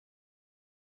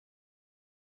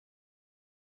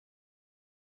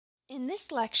In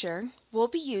this lecture, we'll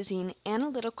be using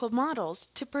analytical models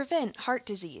to prevent heart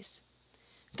disease.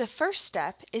 The first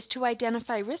step is to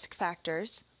identify risk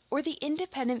factors, or the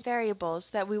independent variables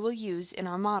that we will use in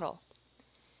our model.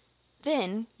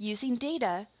 Then, using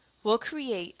data, we'll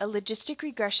create a logistic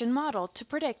regression model to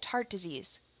predict heart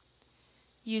disease.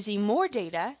 Using more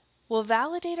data, we'll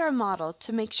validate our model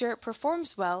to make sure it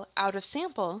performs well out of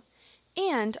sample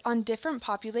and on different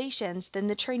populations than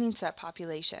the training set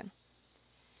population.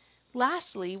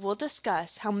 Lastly, we'll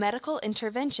discuss how medical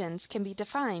interventions can be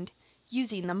defined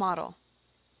using the model.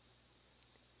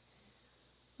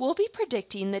 We'll be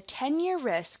predicting the 10-year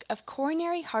risk of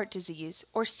coronary heart disease,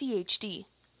 or CHD.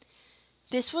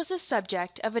 This was the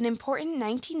subject of an important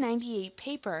 1998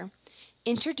 paper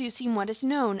introducing what is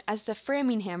known as the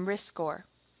Framingham risk score.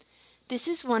 This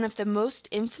is one of the most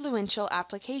influential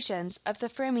applications of the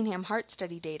Framingham heart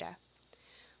study data.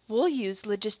 We'll use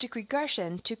logistic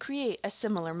regression to create a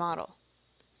similar model.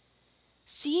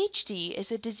 CHD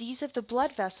is a disease of the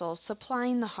blood vessels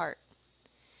supplying the heart.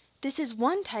 This is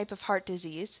one type of heart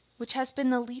disease which has been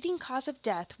the leading cause of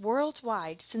death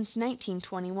worldwide since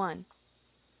 1921.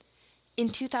 In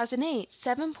 2008,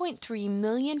 7.3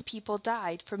 million people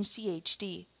died from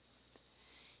CHD.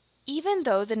 Even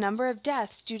though the number of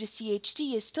deaths due to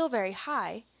CHD is still very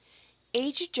high,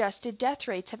 age-adjusted death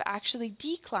rates have actually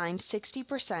declined 60%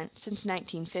 since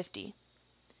 1950.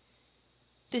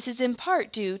 This is in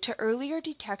part due to earlier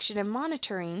detection and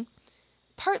monitoring,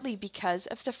 partly because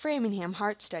of the Framingham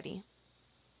heart study.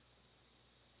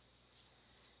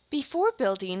 Before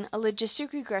building a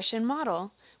logistic regression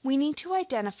model, we need to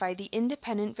identify the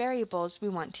independent variables we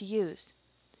want to use.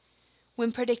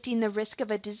 When predicting the risk of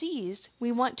a disease,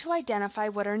 we want to identify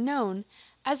what are known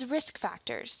as risk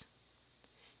factors.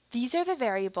 These are the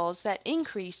variables that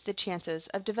increase the chances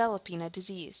of developing a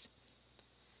disease.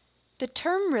 The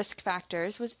term risk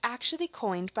factors was actually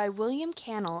coined by William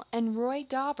Cannell and Roy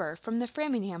Dauber from the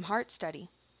Framingham heart study.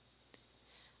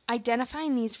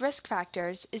 Identifying these risk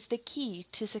factors is the key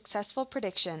to successful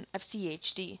prediction of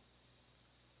CHD.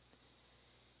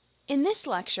 In this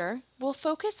lecture, we'll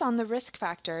focus on the risk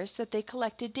factors that they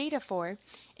collected data for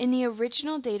in the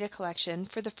original data collection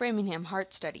for the Framingham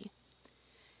heart study.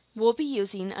 We'll be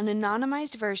using an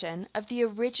anonymized version of the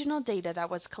original data that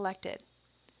was collected.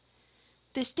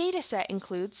 This data set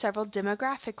includes several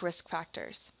demographic risk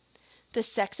factors: the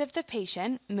sex of the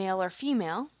patient, male or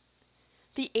female,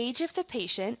 the age of the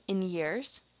patient in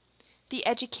years, the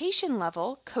education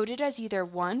level coded as either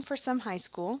 1 for some high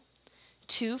school,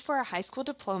 2 for a high school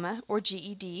diploma or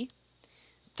GED,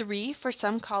 3 for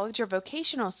some college or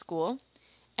vocational school,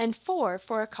 and 4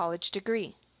 for a college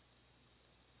degree.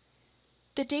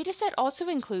 The dataset also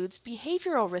includes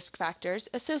behavioral risk factors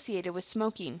associated with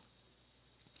smoking,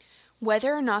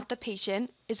 whether or not the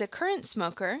patient is a current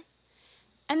smoker,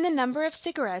 and the number of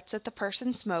cigarettes that the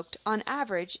person smoked on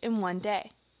average in one day.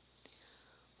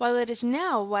 While it is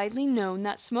now widely known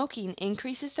that smoking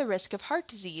increases the risk of heart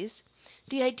disease,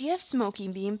 the idea of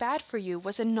smoking being bad for you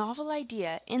was a novel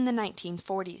idea in the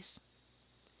 1940s.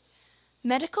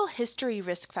 Medical history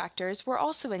risk factors were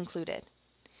also included.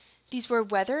 These were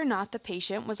whether or not the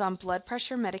patient was on blood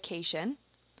pressure medication,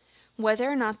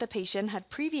 whether or not the patient had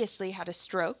previously had a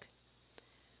stroke,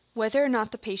 whether or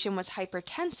not the patient was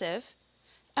hypertensive,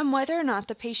 and whether or not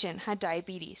the patient had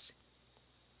diabetes.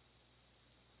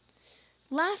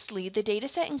 Lastly, the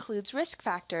dataset includes risk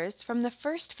factors from the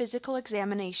first physical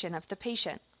examination of the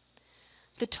patient: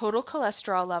 the total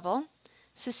cholesterol level,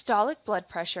 systolic blood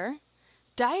pressure,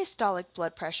 diastolic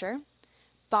blood pressure,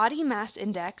 body mass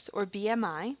index or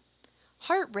BMI,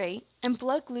 heart rate, and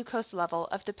blood glucose level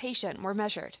of the patient were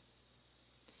measured.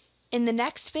 In the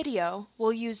next video,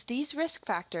 we'll use these risk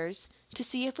factors to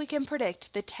see if we can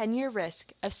predict the 10-year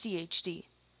risk of CHD.